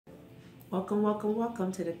Welcome, welcome,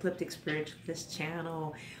 welcome to the Ecliptic Spiritualist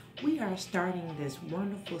channel. We are starting this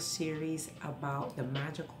wonderful series about the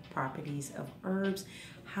magical properties of herbs,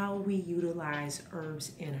 how we utilize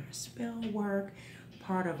herbs in our spell work,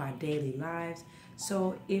 part of our daily lives.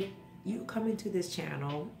 So if you come into this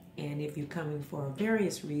channel and if you're coming for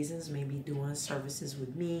various reasons, maybe doing services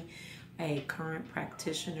with me, a current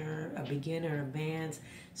practitioner, a beginner, advanced,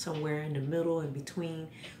 somewhere in the middle, in between,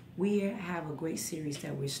 we have a great series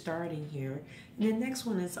that we're starting here. And the next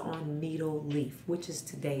one is on needle leaf, which is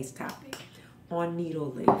today's topic, on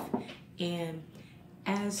needle leaf. And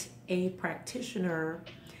as a practitioner,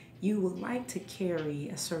 you would like to carry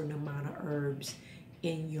a certain amount of herbs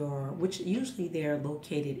in your, which usually they're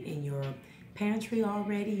located in your pantry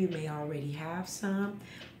already. You may already have some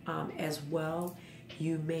as well.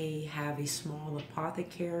 You may have a small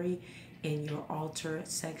apothecary in your altar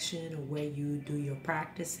section or where you do your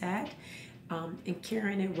practice at, and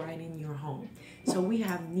carrying it right in your home. So we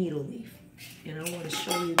have needle leaf, and I want to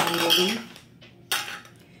show you needle leaf.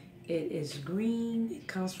 It is green. It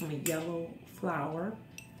comes from a yellow flower.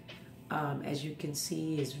 As you can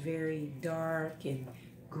see, it's very dark and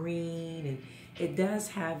green, and it does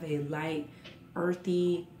have a light,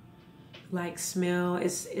 earthy like smell.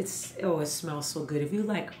 It smells so good. If you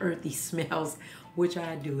like earthy smells, which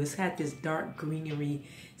I do, it's had this dark greenery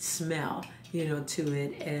smell, to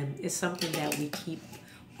it, and it's something that we keep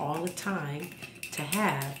all the time to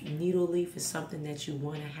have. Needle leaf is something that you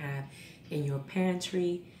want to have in your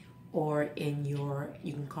pantry or in your,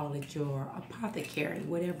 you can call it your apothecary,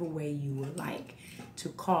 whatever way you would like to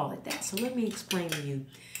call it that. So let me explain to you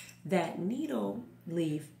that needle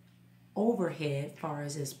leaf overhead, far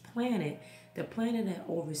as this planet, the planet that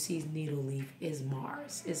oversees needle leaf is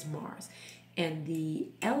Mars. And the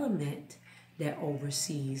element that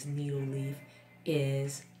oversees needle leaf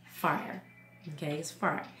is fire. Okay, it's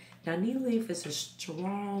fire. Now, needle leaf is a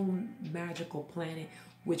strong magical planet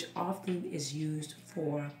which often is used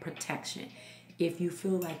for protection. If you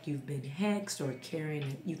feel like you've been hexed or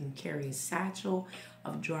you can carry a satchel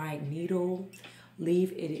of dried needle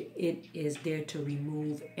leaf. It is there to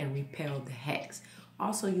remove and repel the hex.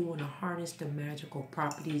 Also, you want to harness the magical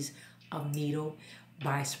properties of needle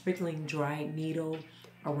by sprinkling dried needle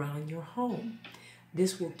around your home.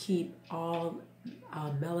 This will keep all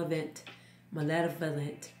malevolent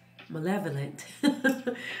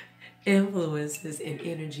influences and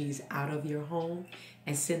energies out of your home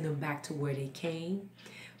and send them back to where they came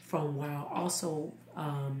from, while also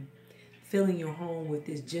filling your home with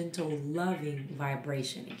this gentle, loving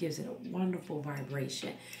vibration. It gives it a wonderful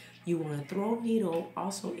vibration. You want to throw needle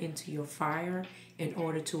also into your fire in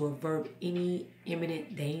order to avert any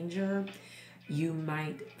imminent danger you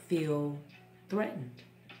might feel threatened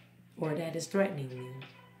or that is threatening you.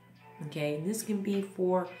 Okay, and this can be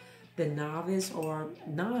for the novice or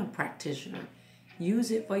non-practitioner.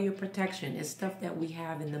 Use it for your protection. It's stuff that we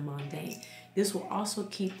have in the mundane. This will also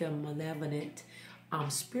keep the malevolent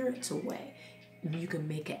spirits away. You can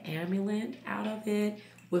make an amulet out of it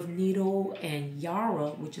with needle and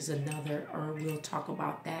yarrow, which is another herb. We'll talk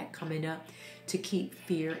about that coming up, to keep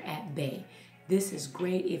fear at bay. This is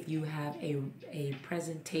great if you have a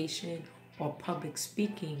presentation or public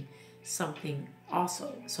speaking something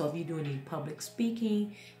also. So if you're doing any public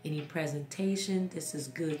speaking, any presentation, this is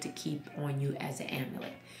good to keep on you as an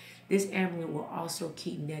amulet. This amulet will also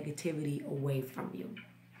keep negativity away from you.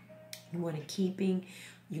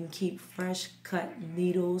 You can keep fresh cut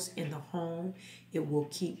needles in the home. It will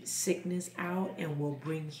keep sickness out and will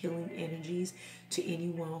bring healing energies to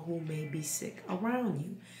anyone who may be sick around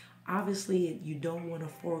you. Obviously, you don't want to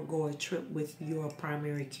forego a trip with your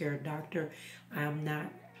primary care doctor. I'm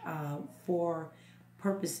not for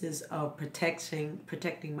purposes of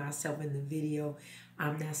protecting myself in the video.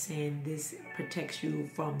 I'm not saying this protects you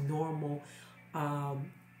from normal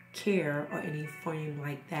care or anything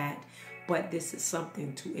like that, but this is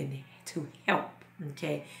something to help,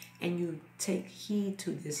 okay? And you take heed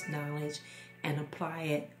to this knowledge and apply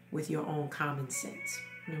it with your own common sense,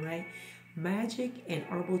 all right? Magic and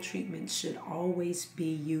herbal treatments should always be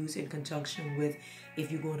used in conjunction with,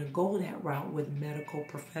 if you're going to go that route, with medical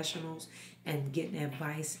professionals and getting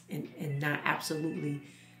advice, and not absolutely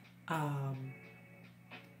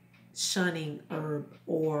shunning herb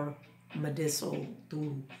or medicinal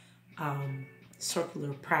through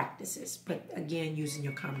circular practices, but again, using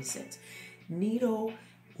your common sense. Needle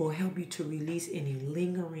will help you to release any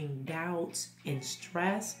lingering doubts and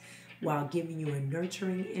stress while giving you a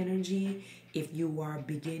nurturing energy. If you are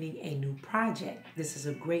beginning a new project, this is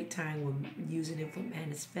a great time when using it for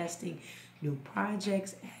manifesting new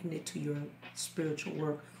projects, adding it to your spiritual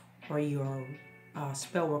work or your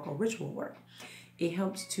spell work or ritual work. It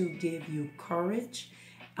helps to give you courage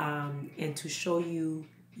and to show you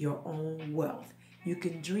your own wealth. You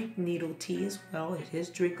can drink needle tea as well. It is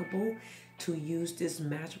drinkable to use this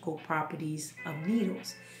magical properties of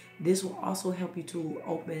needles. This will also help you to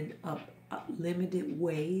open up limited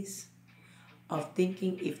ways of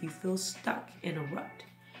thinking if you feel stuck in a rut.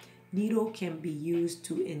 Needle can be used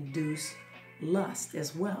to induce lust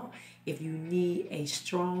as well. If you need a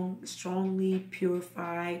strongly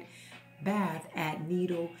purified bath, add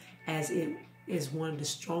needle, as it is one of the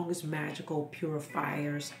strongest magical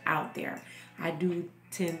purifiers out there. I do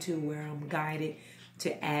tend to, where I'm guided,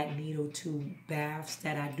 to add needle to baths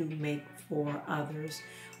that I do make for others,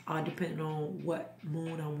 depending on what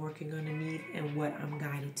moon I'm working underneath and what I'm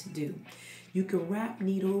guided to do. You can wrap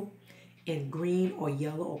needle in green or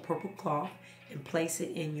yellow or purple cloth and place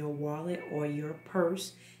it in your wallet or your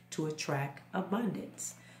purse to attract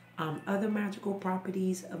abundance. Other magical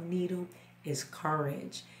properties of needle is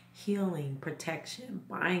courage, healing, protection,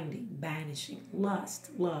 binding, banishing,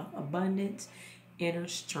 lust, love, abundance, inner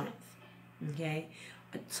strength. Okay?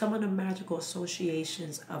 Some of the magical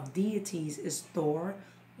associations of deities is Thor,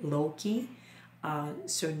 Loki,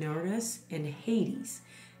 Cernunnos, and Hades.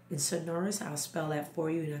 And Cernunnos, I'll spell that for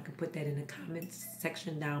you, and I can put that in the comments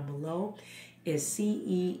section down below, is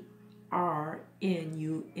Cernunnos,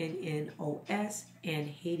 and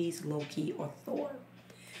Hades, Loki, or Thor.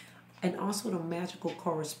 And also the magical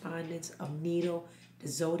correspondence of needle. The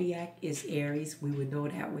zodiac is Aries. We would know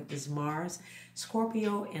that with this Mars,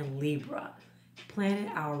 Scorpio, and Libra. Planet,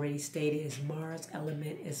 I already stated, is Mars.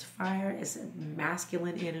 Element is fire. It's a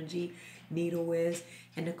masculine energy. Needle is.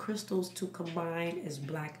 And the crystals to combine is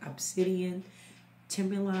black obsidian,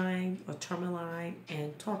 tourmaline,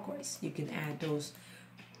 and turquoise. You can add those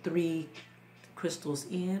 3 crystals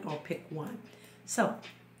in or pick one. So,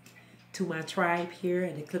 to my tribe here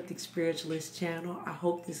at Ecliptic Spiritualist channel, I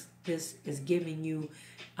hope this is giving you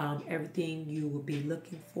everything you will be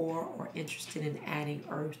looking for or interested in adding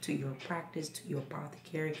herbs to your practice, to your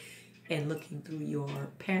apothecary, and looking through your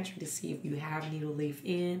pantry to see if you have needle leaf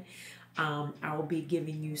in. I will be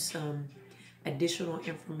giving you some additional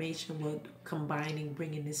information with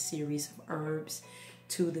bringing this series of herbs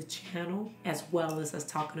to the channel, as well as us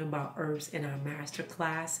talking about herbs in our master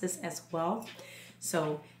classes as well.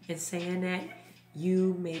 So in saying that,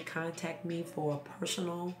 you may contact me for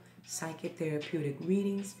personal psychic therapeutic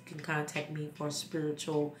readings. You can contact me for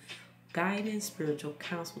spiritual guidance, spiritual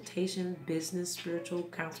consultations, business spiritual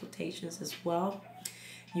consultations as well.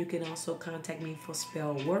 You can also contact me for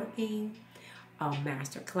spell working,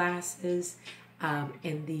 master classes,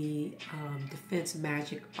 in the defense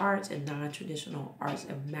magic arts and non-traditional arts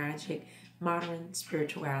of magic, modern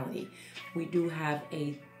spirituality. We do have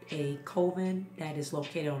a coven that is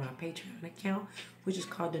located on our Patreon account, which is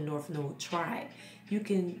called the North Node Tribe. You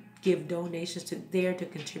can give donations to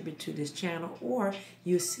contribute to this channel, or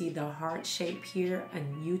you see the heart shape here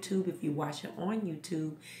on YouTube if you watch it on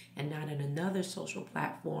YouTube and not on another social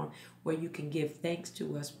platform, where you can give thanks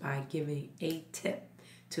to us by giving a tip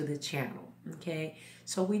to the channel. Okay,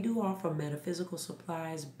 so we do offer metaphysical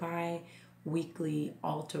supplies, bi-weekly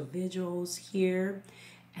altar vigils here,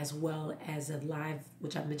 as well as a live,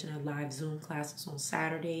 which I mentioned, our live Zoom classes on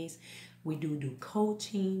Saturdays. We do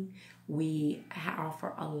coaching. We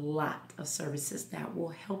offer a lot of services that will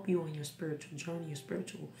help you on your spiritual journey, your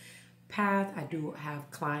spiritual path. I do have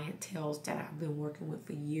clientele that I've been working with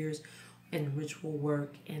for years, and ritual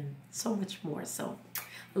work, and so much more. So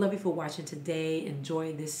I love you for watching today.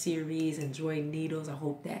 Enjoy this series. Enjoy needles. I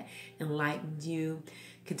hope that enlightened you.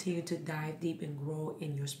 Continue to dive deep and grow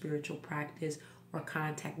in your spiritual practice, or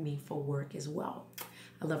contact me for work as well.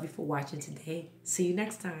 I love you for watching today. See you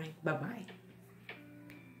next time. Bye-bye.